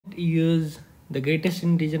use the greatest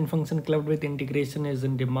integer function clubbed with integration is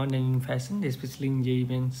in demand and in fashion, especially in JEE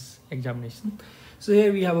Mains examination. So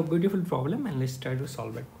here we have a beautiful problem and let's try to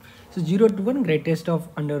solve it. So 0 to 1 greatest of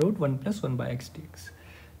under root 1 plus 1 by x dx.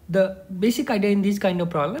 The basic idea in this kind of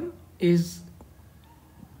problem is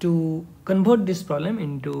to convert this problem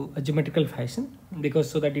into a geometrical fashion, because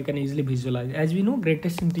so that you can easily visualize. As we know,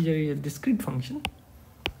 greatest integer is a discrete function.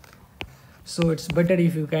 So it's better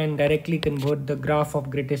if you can directly convert the graph of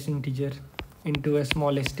greatest integer into a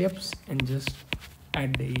small steps and just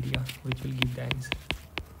add the area, which will give the answer.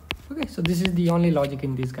 Okay, so this is the only logic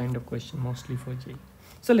in this kind of question, mostly for J.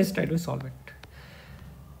 So let's try to solve it.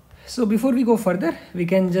 So before we go further, we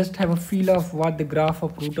can just have a feel of what the graph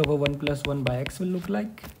of root over 1 plus 1 by x will look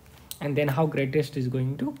like, and then how greatest is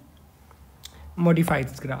going to modify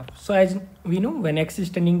its graph. So as we know, when x is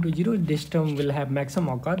tending to 0, this term will have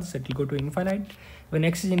maximum occurs, it will go to infinite. When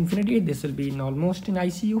x is infinity, this will be almost in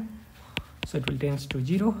ICU, so it will tend to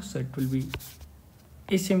 0, so it will be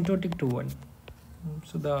asymptotic to 1.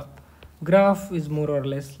 So the graph is more or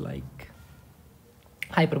less like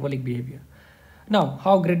hyperbolic behavior. Now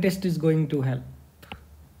how greatest is going to help?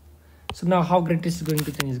 So now how greatest is going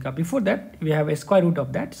to change this graph? Before that, we have a square root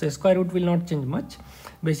of that. So square root will not change much.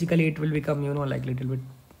 Basically it will become, you know, like little bit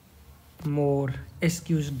more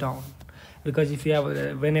skewed down, because if you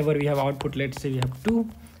have whenever we have output, let's say we have 2,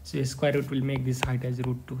 so a square root will make this height as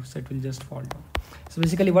root 2, so it will just fall down. So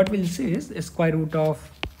basically what we'll say is a square root of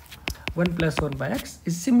 1 plus 1 by x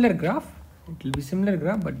is similar graph. It will be similar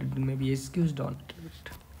graph, but it may be skewed down a little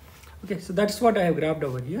bit. Okay, so that's what I have grabbed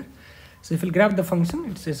over here. So if we'll grab the function,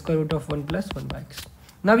 it's a square root of 1 plus 1 by x.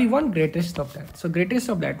 Now we want greatest of that. So greatest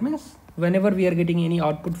of that means whenever we are getting any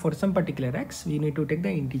output for some particular x, we need to take the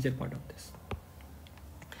integer part of this.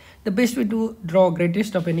 The best way to draw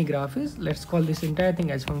greatest of any graph is, let's call this entire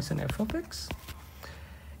thing as function f of x.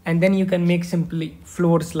 And then you can make simply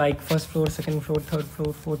floors like first floor, second floor, third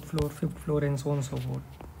floor, fourth floor, fifth floor, and so on and so forth,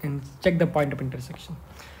 and check the point of intersection.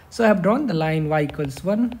 So I have drawn the line y equals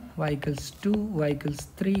 1, y equals 2, y equals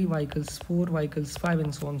 3, y equals 4, y equals 5,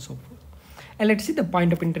 and so on and so forth. And let's see the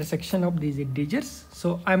point of intersection of these integers.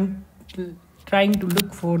 So I'm trying to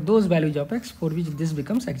look for those values of x for which this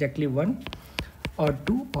becomes exactly 1 or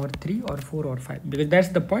 2 or 3 or 4 or 5, because that's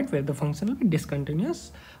the point where the function will be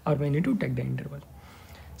discontinuous or we need to take the interval.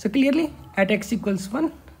 So clearly at x equals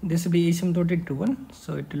 1, this will be asymptotic to 1,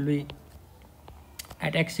 so it will be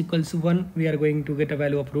at x equals 1, we are going to get a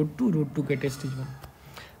value of root 2 greatest is 1,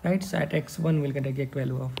 right? So at x1 we'll get a exact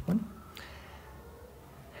value of 1.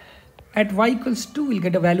 At y equals 2, we'll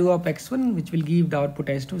get a value of x1, which will give the output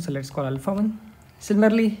as 2, so let's call alpha 1.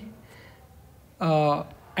 Similarly,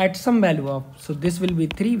 at some value of, so this will be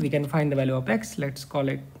 3, we can find the value of x, let's call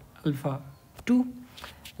it alpha 2.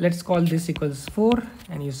 Let's call this equals 4,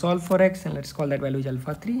 and you solve for x, and let's call that value is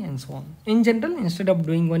alpha 3, and so on. In general, instead of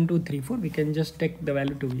doing 1, 2, 3, 4, we can just take the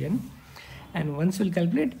value to be n, and once we'll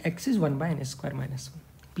calculate, x is 1 by n square minus 1.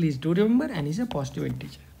 Please do remember n is a positive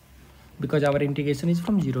integer, because our integration is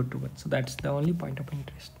from 0 to 1, so that's the only point of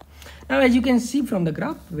interest. Now as you can see from the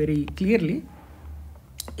graph very clearly,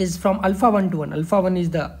 is from alpha 1 to 1. Alpha 1 is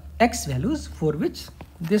the x values for which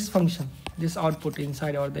this function, this output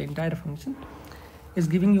inside or the entire function is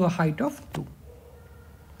giving you a height of 2,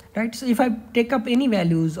 right? So if I take up any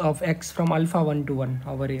values of x from alpha 1 to 1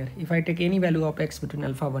 over here, if I take any value of x between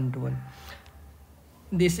alpha 1 to 1,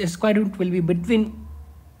 this square root will be between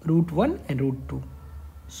root 1 and root 2.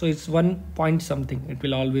 So it's 1 point something, it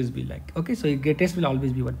will always be like, okay, so greatest will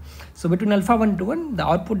always be 1. So between alpha 1 to 1, the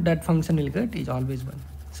output that function will get is always 1.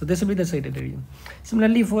 So this will be the shaded region.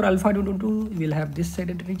 Similarly for alpha 2 to 2, we will have this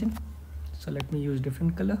shaded region. So let me use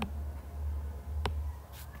different color.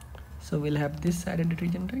 So we'll have this shaded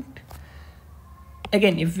region, right?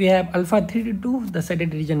 Again, if we have alpha 3 to 2, the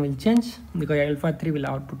shaded region will change, because alpha 3 will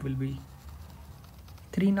output will be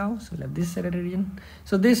 3 now. So we'll have this shaded region.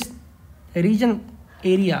 So this region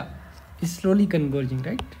area is slowly converging,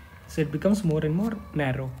 right? So it becomes more and more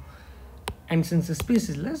narrow. And since the space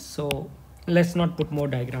is less, so let's not put more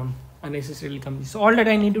diagram unnecessarily. So all that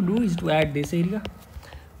I need to do is to add this area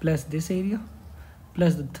plus this area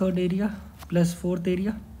plus the third area plus fourth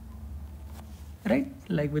area, right?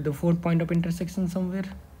 Like with the fourth point of intersection somewhere,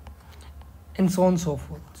 and so on and so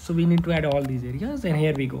forth. So we need to add all these areas, and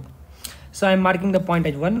here we go. So I'm marking the point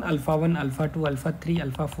as 1, alpha 2, alpha 3,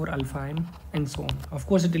 alpha 4, alpha n, and so on. Of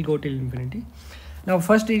course it will go till infinity. Now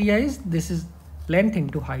first area is, this is length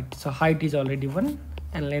into height. So height is already 1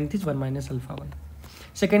 and length is 1 minus alpha 1.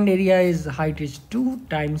 Second area is height is 2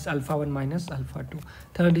 times alpha 1 minus alpha 2.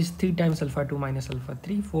 Third is 3 times alpha 2 minus alpha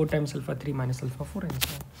 3. 4 times alpha 3 minus alpha 4, and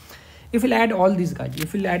so on. If we'll add all these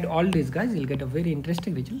guys, you'll get a very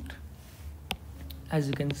interesting result. As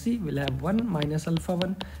you can see, we'll have 1 minus alpha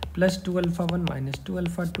 1 plus 2 alpha 1 minus 2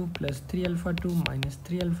 alpha 2 plus 3 alpha 2 minus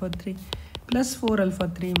 3 alpha 3 plus 4 alpha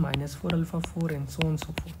 3 minus 4 alpha 4 and so on and so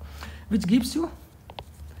forth, which gives you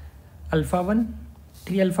alpha 1,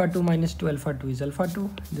 3 alpha 2 minus 2 alpha 2 is alpha 2.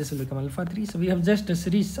 This will become alpha 3. So we have just a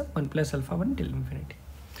series of 1 plus alpha 1 till infinity.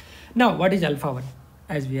 Now what is alpha 1?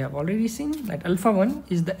 As we have already seen that alpha 1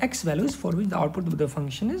 is the x values for which the output of the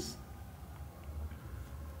function is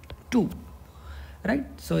 2. Right?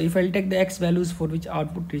 So if I'll take the x values for which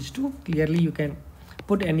output is 2, clearly you can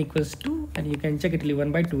put n equals 2 and you can check it will be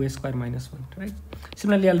 1 by 2a square minus 1, right?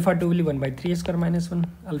 Similarly, alpha 2 will be 1 by 3a square minus 1,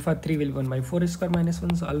 alpha 3 will be 1 by 4a square minus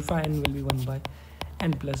 1, so alpha n will be 1 by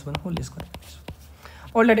n plus 1 whole square minus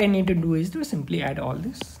 1. All that I need to do is to simply add all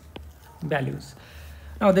these values.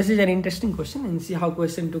 Now this is an interesting question, and see how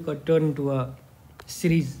question took a turn into a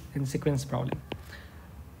series and sequence problem.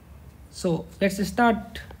 So let's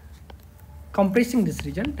start compressing this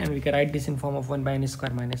result, and we can write this in form of 1 by n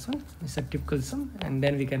square minus 1. It's a typical sum, and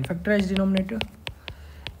then we can factorize denominator.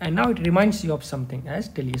 And now it reminds you of something as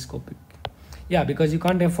telescopic. Yeah, because you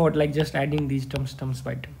can't afford like just adding these terms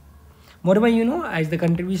by term. Moreover, you know, as the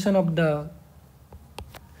contribution of the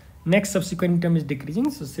next subsequent term is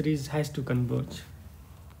decreasing, so series has to converge.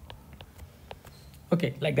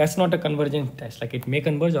 Okay, like that's not a convergence test, like it may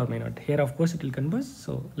converge or may not. Here of course it will converge,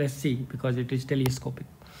 so let's see, because it is telescopic.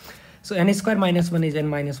 So n square minus 1 is n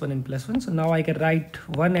minus 1 n plus 1. So now I can write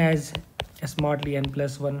 1 as smartly n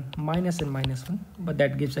plus 1 minus n minus 1, but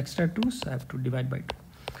that gives extra 2, so I have to divide by 2,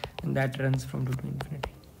 and that runs from 2 to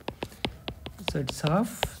infinity. So it's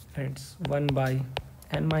half, and it's 1 by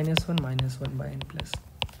n minus 1 minus 1 by n plus 1.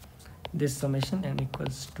 This summation n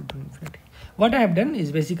equals 2 to infinity. What I have done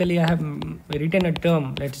is basically I have written a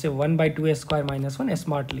term, let's say 1 by 2a square minus 1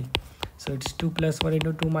 smartly. So it's 2 plus 1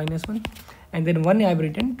 into 2 minus 1. And then 1 I have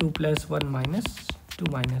written 2 plus 1 minus 2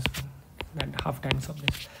 minus 1. And half times of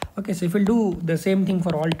this. Okay, so if we'll do the same thing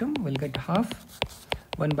for all term, we'll get half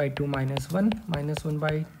 1 by 2 minus 1 minus 1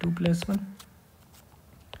 by 2 plus 1.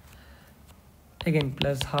 Again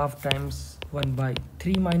plus half times 1 by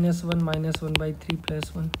 3 minus 1 minus 1 by 3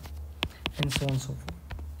 plus 1, and so on and so forth.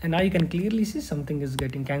 And now you can clearly see something is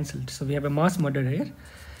getting cancelled. So we have a mass murder here,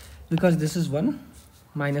 because this is 1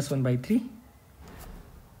 minus 1 by 3.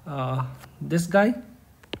 This guy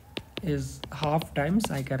is half times,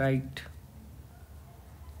 I can write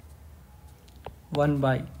 1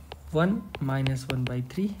 by 1 minus 1 by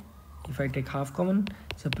 3. If I take half common,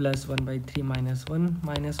 so plus 1 by 3 minus 1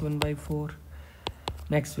 minus 1 by 4.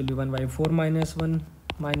 Next will be 1 by 4 minus 1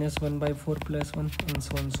 minus 1 by 4 plus 1, and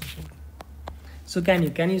so on and so forth. So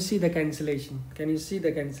can you see the cancellation? Can you see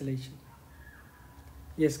the cancellation?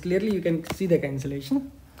 Yes, clearly you can see the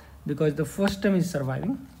cancellation, because the first term is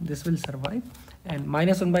surviving. This will survive, and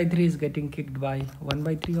minus 1 by 3 is getting kicked by 1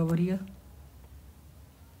 by 3 over here,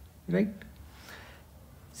 right?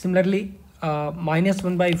 Similarly, minus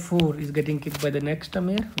 1 by 4 is getting kicked by the next term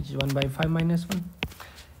here, which is 1 by 5 minus 1.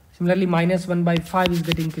 Similarly, minus 1 by 5 is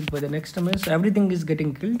getting killed by the next term here. So everything is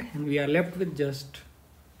getting killed, and we are left with just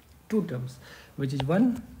 2 terms, which is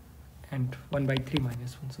 1 and 1 by 3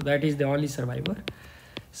 minus 1. So that is the only survivor.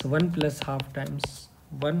 So 1 plus half times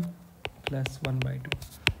 1 plus 1 by 2,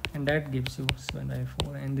 and that gives you 7 by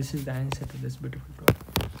 4, and this is the answer to this beautiful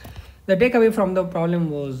problem. The takeaway from the problem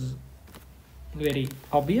was very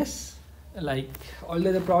obvious, like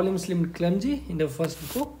although the problem seemed clumsy in the first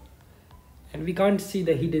go, and we can't see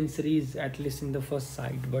the hidden series at least in the first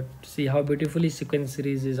side, but see how beautifully sequence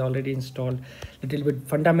series is already installed. Little bit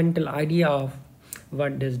fundamental idea of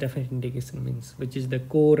what does definite integration means, which is the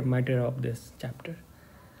core matter of this chapter.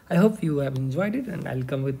 I hope you have enjoyed it, and I'll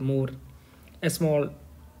come with more small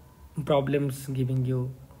problems giving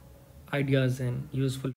you ideas and useful